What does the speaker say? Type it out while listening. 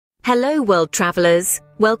Hello, world travelers.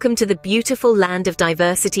 Welcome to the beautiful land of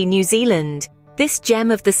diversity, New Zealand. This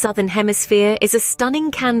gem of the Southern Hemisphere is a stunning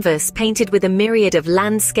canvas painted with a myriad of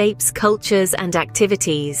landscapes, cultures, and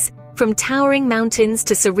activities. From towering mountains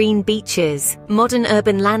to serene beaches, modern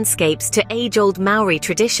urban landscapes to age-old Maori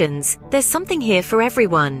traditions, there's something here for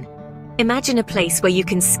everyone. Imagine a place where you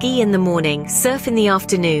can ski in the morning, surf in the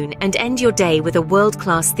afternoon, and end your day with a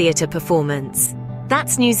world-class theatre performance.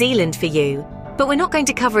 That's New Zealand for you. But we're not going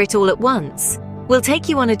to cover it all at once. We'll take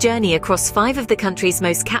you on a journey across 5 of the country's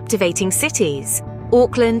most captivating cities: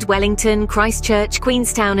 Auckland, Wellington, Christchurch,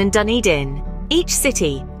 Queenstown, and Dunedin. Each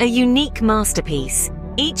city, a unique masterpiece,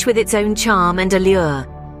 each with its own charm and allure.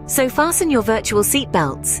 So fasten your virtual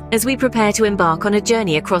seatbelts as we prepare to embark on a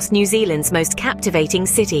journey across New Zealand's most captivating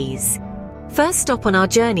cities. First stop on our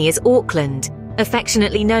journey is Auckland,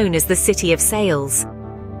 affectionately known as the City of Sails.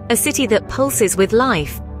 A city that pulses with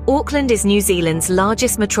life, Auckland is New Zealand's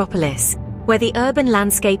largest metropolis, where the urban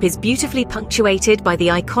landscape is beautifully punctuated by the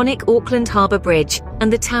iconic Auckland Harbour Bridge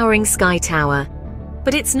and the towering Sky Tower.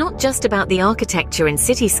 But it's not just about the architecture and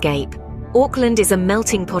cityscape. Auckland is a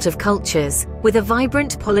melting pot of cultures, with a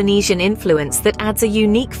vibrant Polynesian influence that adds a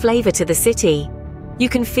unique flavour to the city. You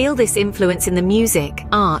can feel this influence in the music,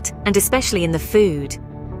 art, and especially in the food.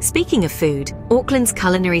 Speaking of food, Auckland's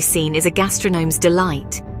culinary scene is a gastronome's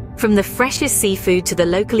delight. From the freshest seafood to the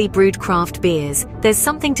locally brewed craft beers, there's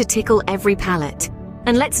something to tickle every palate.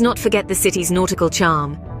 And let's not forget the city's nautical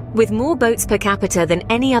charm. With more boats per capita than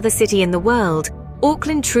any other city in the world,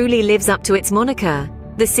 Auckland truly lives up to its moniker,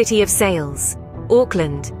 the City of Sails.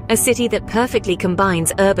 Auckland, a city that perfectly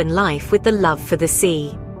combines urban life with the love for the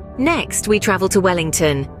sea. Next, we travel to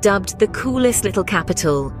Wellington, dubbed the coolest little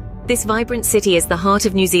capital. This vibrant city is the heart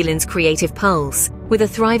of New Zealand's creative pulse, with a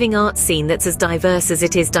thriving art scene that's as diverse as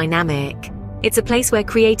it is dynamic. It's a place where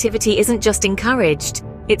creativity isn't just encouraged,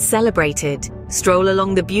 it's celebrated. Stroll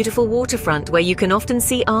along the beautiful waterfront where you can often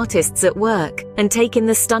see artists at work and take in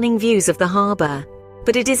the stunning views of the harbour.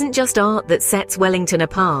 But it isn't just art that sets Wellington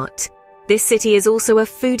apart. This city is also a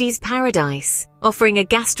foodie's paradise, offering a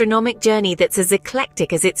gastronomic journey that's as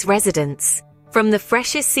eclectic as its residents. From the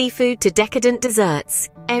freshest seafood to decadent desserts,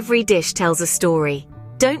 every dish tells a story.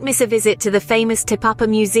 Don't miss a visit to the famous Te Papa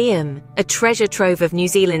Museum, a treasure trove of New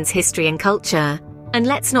Zealand's history and culture. And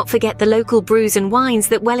let's not forget the local brews and wines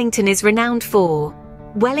that Wellington is renowned for.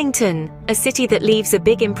 Wellington, a city that leaves a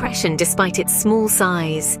big impression despite its small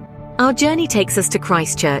size. Our journey takes us to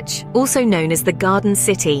Christchurch, also known as the Garden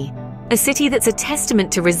City. A city that's a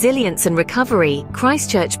testament to resilience and recovery,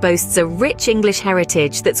 Christchurch boasts a rich English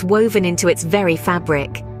heritage that's woven into its very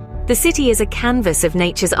fabric. The city is a canvas of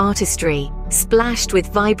nature's artistry, splashed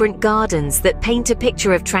with vibrant gardens that paint a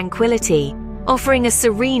picture of tranquility, offering a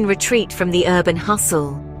serene retreat from the urban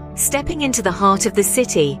hustle. Stepping into the heart of the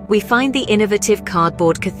city, we find the innovative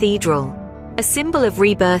cardboard cathedral. A symbol of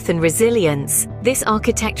rebirth and resilience, this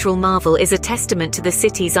architectural marvel is a testament to the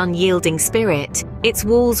city's unyielding spirit, its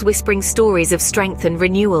walls whispering stories of strength and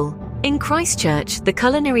renewal. In Christchurch, the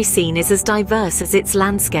culinary scene is as diverse as its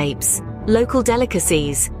landscapes. Local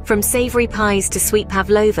delicacies, from savoury pies to sweet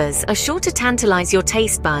pavlovas, are sure to tantalise your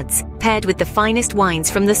taste buds, paired with the finest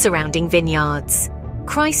wines from the surrounding vineyards.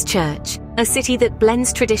 Christchurch, a city that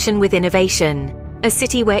blends tradition with innovation. A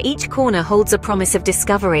city where each corner holds a promise of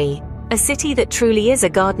discovery. A city that truly is a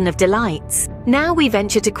garden of delights. Now we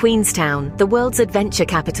venture to Queenstown, the world's adventure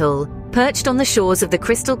capital. Perched on the shores of the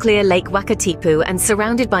crystal-clear Lake Wakatipu and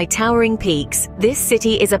surrounded by towering peaks, this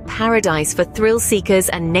city is a paradise for thrill-seekers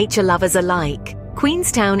and nature lovers alike.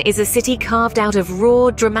 Queenstown is a city carved out of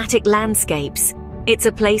raw, dramatic landscapes. It's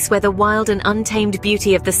a place where the wild and untamed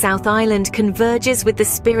beauty of the South Island converges with the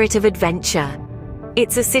spirit of adventure.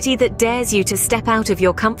 It's a city that dares you to step out of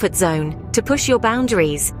your comfort zone, to push your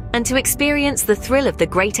boundaries, and to experience the thrill of the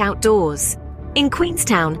great outdoors. In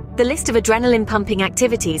Queenstown, the list of adrenaline-pumping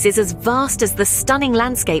activities is as vast as the stunning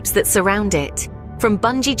landscapes that surround it. From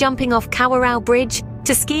bungee jumping off Kawarau Bridge,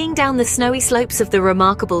 to skiing down the snowy slopes of the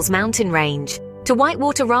Remarkables mountain range, to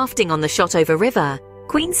whitewater rafting on the Shotover River,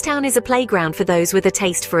 Queenstown is a playground for those with a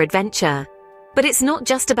taste for adventure. But it's not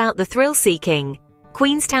just about the thrill-seeking.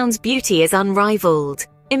 Queenstown's beauty is unrivaled.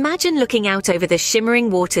 Imagine looking out over the shimmering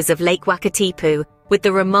waters of Lake Wakatipu, with the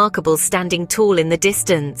Remarkables standing tall in the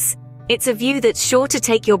distance. It's a view that's sure to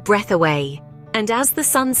take your breath away. And as the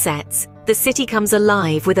sun sets, the city comes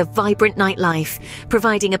alive with a vibrant nightlife,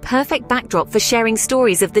 providing a perfect backdrop for sharing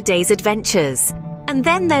stories of the day's adventures. And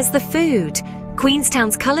then there's the food.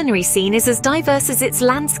 Queenstown's culinary scene is as diverse as its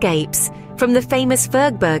landscapes, from the famous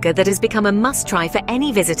Ferg burger that has become a must-try for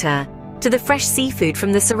any visitor, to the fresh seafood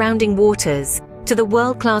from the surrounding waters. to the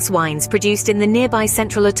world-class wines produced in the nearby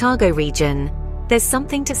Central Otago region, there's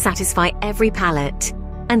something to satisfy every palate.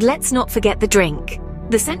 And let's not forget the drink.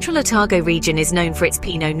 The Central Otago region is known for its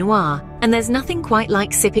Pinot Noir, and there's nothing quite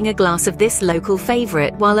like sipping a glass of this local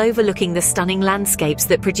favorite while overlooking the stunning landscapes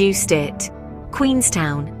that produced it.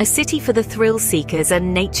 Queenstown, a city for the thrill seekers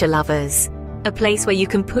and nature lovers. A place where you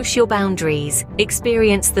can push your boundaries,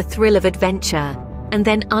 experience the thrill of adventure, and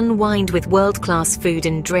then unwind with world-class food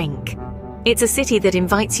and drink. It's a city that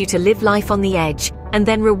invites you to live life on the edge and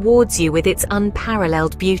then rewards you with its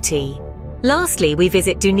unparalleled beauty. Lastly, we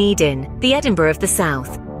visit Dunedin, the Edinburgh of the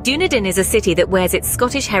South. Dunedin is a city that wears its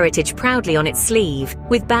Scottish heritage proudly on its sleeve,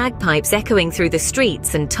 with bagpipes echoing through the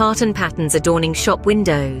streets and tartan patterns adorning shop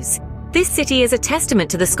windows. This city is a testament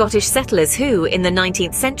to the Scottish settlers who, in the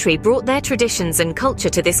 19th century, brought their traditions and culture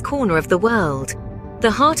to this corner of the world. The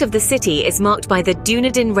heart of the city is marked by the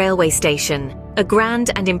Dunedin Railway Station, a grand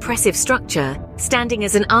and impressive structure, standing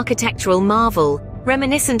as an architectural marvel,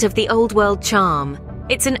 reminiscent of the old world charm.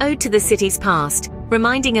 It's an ode to the city's past,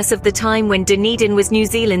 reminding us of the time when Dunedin was New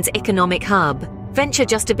Zealand's economic hub. Venture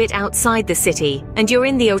just a bit outside the city, and you're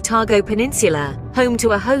in the Otago Peninsula, home to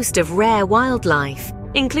a host of rare wildlife,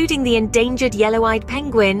 including the endangered yellow-eyed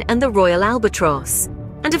penguin and the royal albatross.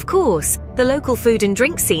 And of course, the local food and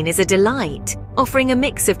drink scene is a delight, offering a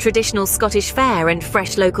mix of traditional Scottish fare and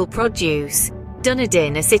fresh local produce.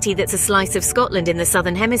 Dunedin, a city that's a slice of Scotland in the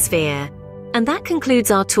Southern Hemisphere. And that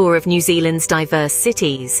concludes our tour of New Zealand's diverse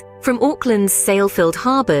cities. From Auckland's sail-filled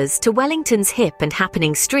harbours to Wellington's hip and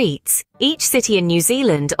happening streets, each city in New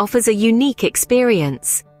Zealand offers a unique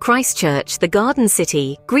experience. Christchurch, the Garden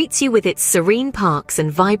City, greets you with its serene parks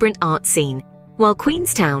and vibrant art scene, while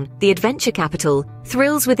Queenstown, the adventure capital,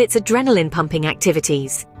 thrills with its adrenaline-pumping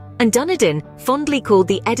activities. And Dunedin, fondly called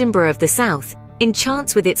the Edinburgh of the South,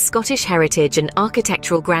 enchants with its Scottish heritage and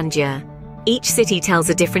architectural grandeur. Each city tells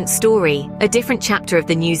a different story, a different chapter of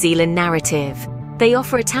the New Zealand narrative. They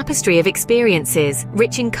offer a tapestry of experiences,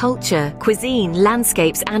 rich in culture, cuisine,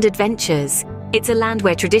 landscapes, and adventures. It's a land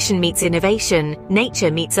where tradition meets innovation, nature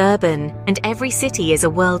meets urban, and every city is a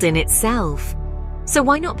world in itself. So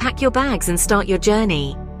why not pack your bags and start your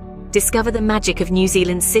journey? Discover the magic of New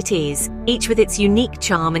Zealand's cities, each with its unique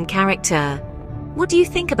charm and character. What do you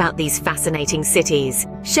think about these fascinating cities?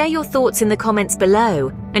 Share your thoughts in the comments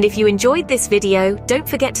below. And if you enjoyed this video, don't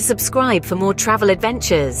forget to subscribe for more travel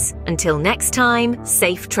adventures. Until next time,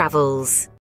 safe travels.